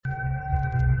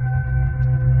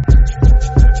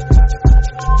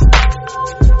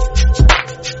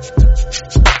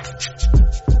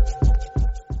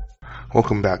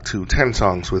Welcome back to 10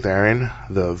 Songs with Aaron,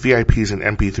 the VIPs and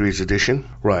MP3s edition,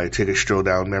 where I take a stroll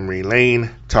down memory lane,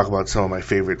 talk about some of my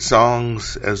favorite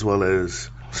songs, as well as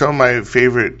some of my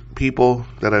favorite people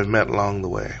that I've met along the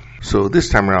way. So this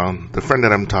time around, the friend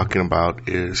that I'm talking about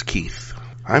is Keith.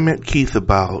 I met Keith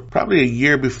about probably a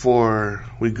year before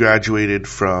we graduated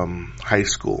from high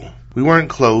school. We weren't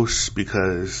close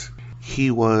because he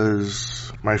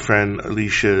was my friend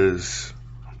Alicia's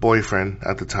boyfriend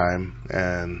at the time,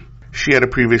 and she had a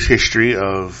previous history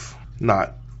of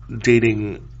not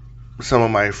dating some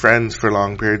of my friends for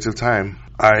long periods of time.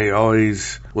 I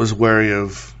always was wary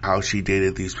of how she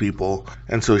dated these people,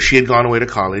 and so she had gone away to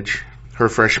college her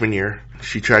freshman year.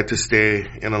 She tried to stay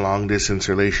in a long distance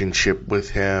relationship with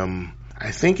him.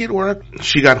 I think it worked.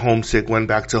 She got homesick, went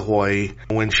back to Hawaii.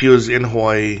 When she was in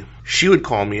Hawaii, she would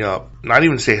call me up, not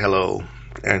even say hello,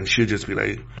 and she would just be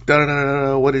like,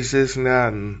 da-da-da-da, what is this and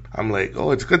that? And I'm like,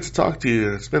 oh, it's good to talk to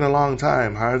you. It's been a long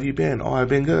time. How have you been? Oh, I've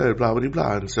been good, blah, blah,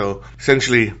 blah. And so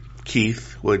essentially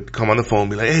Keith would come on the phone and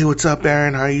be like, hey, what's up,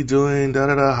 Aaron? How you doing?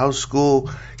 Da-da-da, how's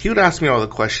school? He would ask me all the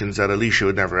questions that Alicia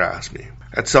would never ask me.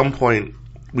 At some point,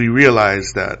 we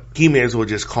realized that he may as well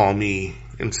just call me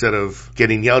instead of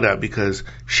getting yelled at, because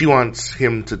she wants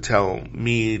him to tell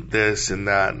me this and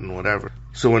that and whatever.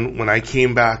 So when I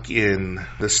came back in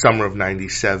the summer of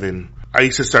 97, I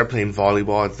used to start playing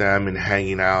volleyball with them and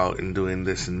hanging out and doing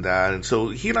this and that. And so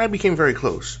he and I became very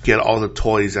close. He had all the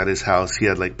toys at his house. He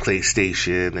had like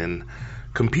PlayStation and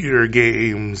computer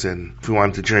games, and if we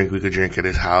wanted to drink, we could drink at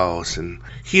his house. And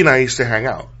he and I used to hang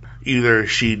out. Either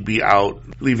she'd be out,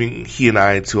 leaving he and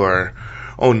I to our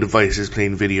own devices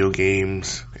playing video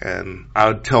games, and I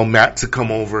would tell Matt to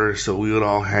come over, so we would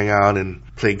all hang out and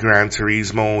play Gran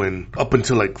Turismo, and up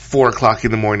until like 4 o'clock in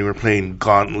the morning we're playing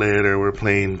Gauntlet, or we're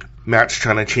playing, Matt's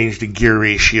trying to change the gear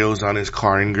ratios on his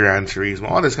car in Gran Turismo,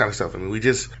 all this kind of stuff. I mean, we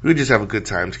would just have a good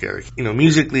time together. You know,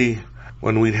 musically,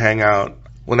 when we'd hang out,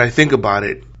 when I think about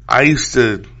it, I used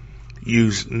to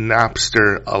use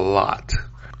Napster a lot.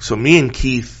 So me and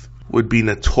Keith would be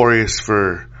notorious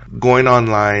for going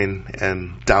online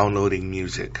and downloading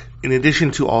music. In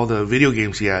addition to all the video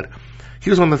games he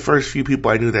was one of the first few people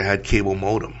I knew that had cable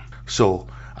modem. So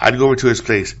I'd go over to his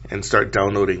place and start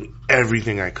downloading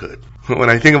everything I could. When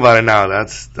I think about it now,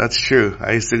 that's true.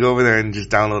 I used to go over there and just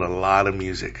download a lot of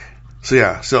music.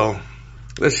 So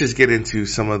let's just get into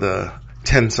some of the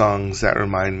 10 songs that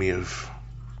remind me of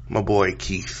my boy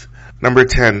Keith. Number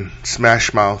 10,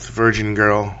 Smash Mouth, Virgin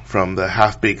Girl, from the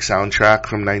Half Baked soundtrack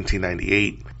from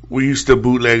 1998. We used to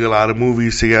bootleg a lot of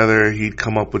movies together. He'd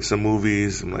come up with some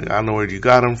movies. I'm like, I don't know where you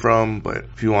got them from, but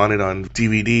if you want it on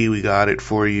DVD, we got it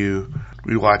for you.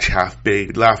 We'd watch Half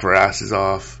Baked, laugh our asses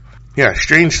off. Yeah,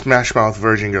 strange Smash Mouth,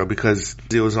 Virgin Girl, because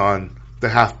it was on the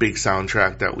Half Baked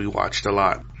soundtrack that we watched a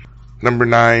lot. Number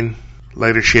 9,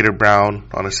 Lighter Shade of Brown,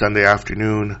 On a Sunday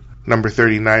Afternoon. Number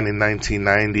 39 in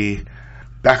 1990.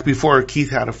 Back before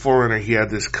Keith had a 4Runner, he had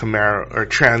this Camaro or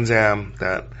Trans Am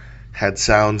that had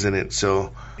sounds in it.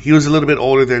 So he was a little bit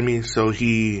older than me, so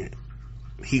he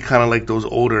kind of liked those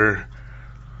older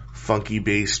funky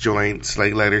bass joints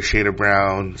like Lighter Shade of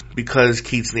Brown. Because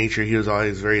Keith's nature, he was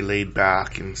always very laid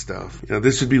back and stuff. You know,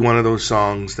 this would be one of those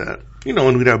songs that, you know,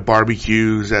 when we'd have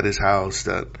barbecues at his house,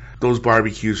 that those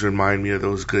barbecues remind me of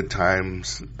those good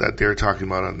times that they're talking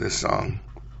about on this song.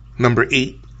 Number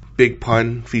 8, Big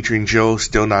Pun, featuring Joe,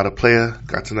 Still Not a Player,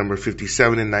 got to number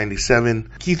 57 in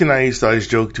 97. Keith and I used to always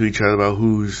joke to each other about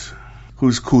who's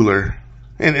cooler.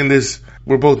 And in this,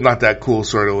 we're both not that cool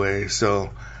sort of way.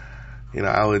 So, you know,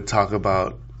 I would talk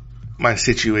about my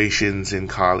situations in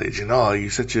college and, oh, you're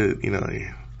such a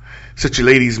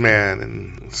ladies' man,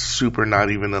 and super not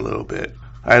even a little bit.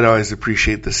 I'd always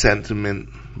appreciate the sentiment,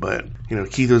 but, you know,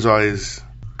 Keith was always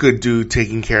good dude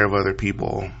taking care of other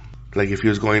people. Like if he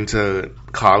was going to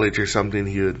college or something,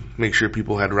 he would make sure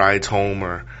people had rides home,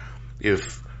 or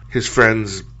if his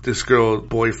this girl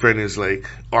boyfriend is like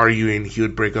arguing, he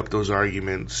would break up those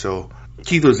arguments. So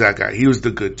Keith was that guy. He was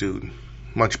the good dude.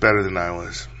 Much better than I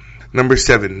was. Number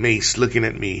 7, Mace, Looking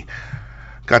at Me.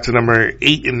 Got to number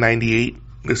 8 in 98.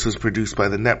 This was produced by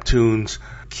the Neptunes.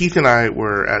 Keith and I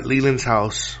were at Leland's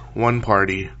house, one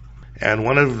party, and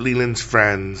one of Leland's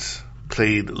friends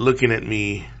played Looking at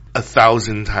Me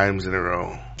 1,000 times in a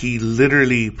row. He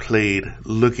literally played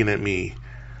Looking at Me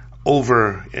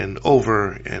over and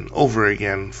over and over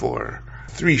again for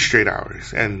 3 straight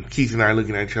hours. And Keith and I are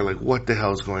looking at each other like, what the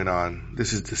hell's going on?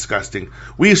 This is disgusting.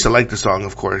 We used to like the song,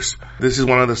 of course. This is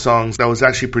one of the songs that was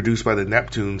actually produced by the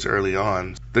Neptunes early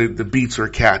on. The beats were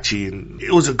catchy and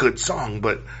it was a good song,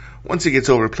 but once it gets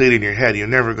overplayed in your head, you're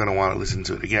never going to want to listen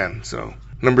to it again. So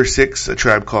Number 6, A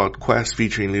Tribe Called Quest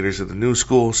featuring Leaders of the New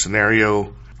School,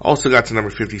 Scenario. Also got to number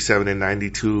 57 in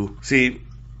 92. See,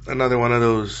 another one of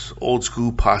those old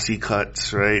school posse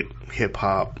cuts, right? Hip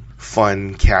hop,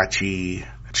 fun, catchy.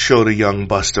 Show the young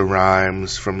Busta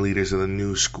Rhymes from Leaders of the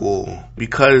New School.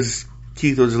 Because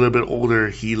Keith was a little bit older,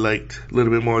 he liked a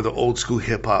little bit more of the old school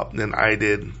hip hop than I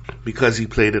did. Because he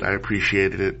played it, I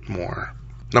appreciated it more.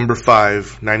 Number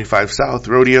 5, 95 South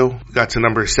Rodeo. Got to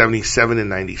number 77 in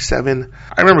 97.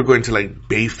 I remember going to like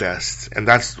Bayfest, and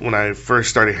that's when I first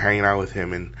started hanging out with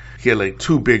him, and he had like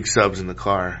 2 big subs in the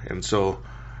car. And so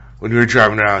when we were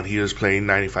driving around, he was playing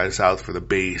 95 South for the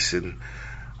bass, and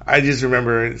I just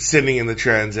remember sitting in the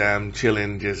Trans Am,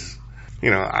 chilling, just,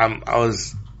 I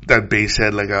was that bass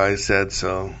head, like I always said,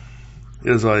 so it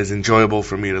was always enjoyable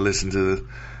for me to listen to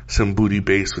some booty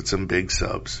bass with some big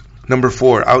subs. Number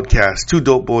 4, Outkast, 2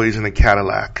 Dope Boys in a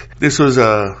Cadillac. This was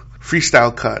a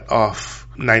freestyle cut off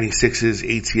 96's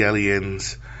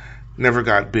ATLiens. Never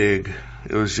got big.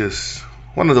 It was just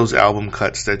one of those album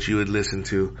cuts that you would listen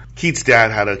to. Keith's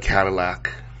dad had a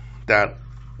Cadillac that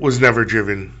was never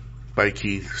driven by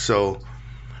Keith. So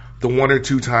the 1 or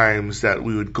 2 times that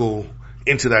we would go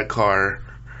into that car,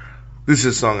 this is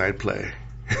a song I'd play.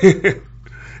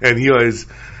 And he always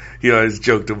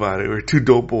joked about it. We're 2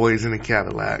 dope boys in a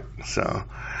Cadillac. So,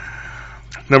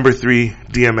 number 3,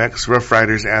 DMX, Rough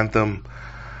Riders Anthem.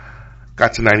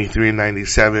 Got to 93 and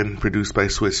 97, produced by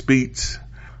Swiss Beats.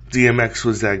 DMX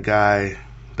was that guy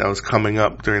that was coming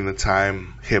up during the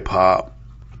time, hip hop,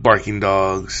 Barking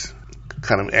Dogs,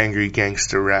 kind of angry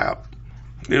gangster rap.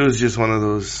 It was just one of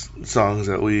those songs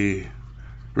that we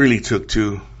really took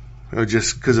to,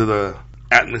 just because of the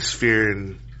atmosphere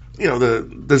and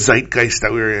the zeitgeist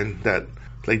that we were in, that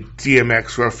like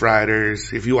DMX, Rough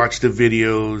Riders. If you watch the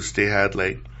videos,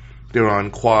 they were on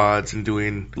quads and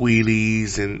doing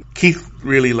wheelies, and Keith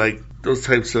really liked those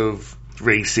types of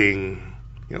racing.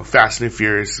 Fast and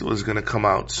Furious was going to come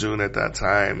out soon at that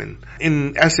time, and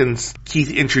in essence,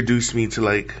 Keith introduced me to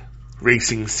like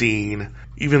racing scene,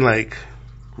 even like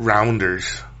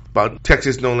Rounders, about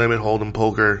Texas No Limit Hold'em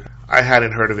poker. I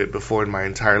hadn't heard of it before in my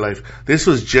entire life. This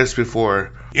was just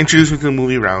before, introduced me to the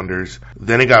movie Rounders.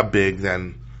 Then it got big.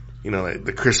 Then, like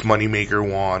the Chris Moneymaker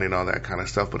won and all that kind of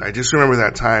stuff. But I just remember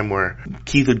that time where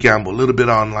Keith would gamble a little bit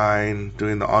online,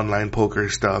 doing the online poker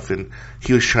stuff. And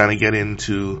he was trying to get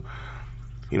into,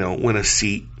 win a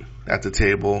seat at the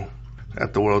table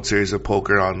at the World Series of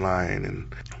Poker online.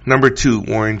 And number 2,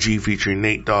 Warren G featuring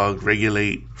Nate Dogg,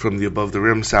 Regulate from the Above the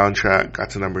Rim soundtrack.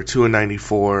 Got to number 2 in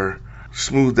 94.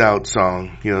 Smoothed out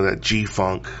song, that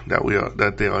G-Funk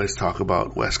that they always talk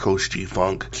about, West Coast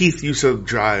G-Funk. Keith used to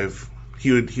drive.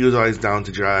 He was always down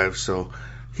to drive, so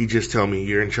he'd just tell me,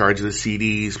 you're in charge of the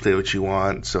CDs, play what you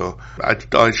want. So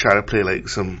I'd always try to play like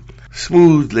some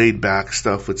smooth, laid back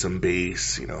stuff with some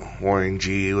bass. Warren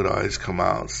G would always come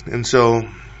out. And so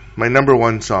my number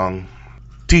 1 song,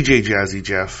 DJ Jazzy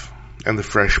Jeff and the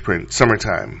Fresh Prince,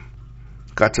 Summertime.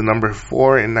 Got to number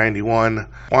 4 in 91,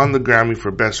 won the Grammy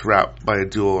for Best Rap by a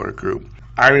Duo or a Group.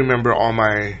 I remember all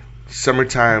my summer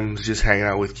times just hanging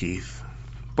out with Keith,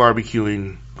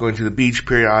 barbecuing, going to the beach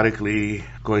periodically,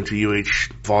 going to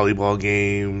UH volleyball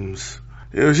games.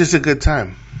 It was just a good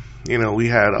time. We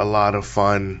had a lot of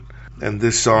fun, and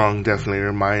this song definitely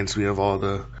reminds me of all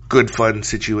the good fun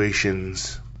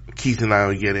situations Keith and I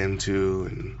would get into,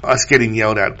 and us getting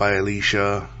yelled at by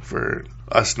Alicia for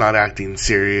us not acting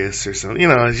serious or something.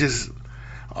 It's just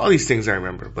all these things I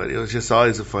remember, but it was just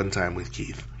always a fun time with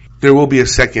Keith. There will be a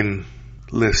second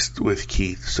list with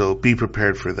Keith, so be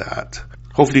prepared for that.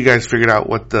 Hopefully you guys figured out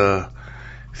what the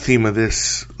theme of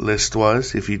this list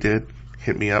was. If you did,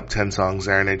 hit me up,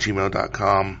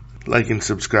 10songsiron@gmail.com. Like and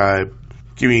subscribe.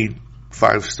 Give me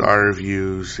 5-star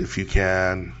reviews if you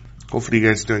can. Hopefully you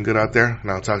guys are doing good out there, and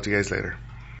I'll talk to you guys later.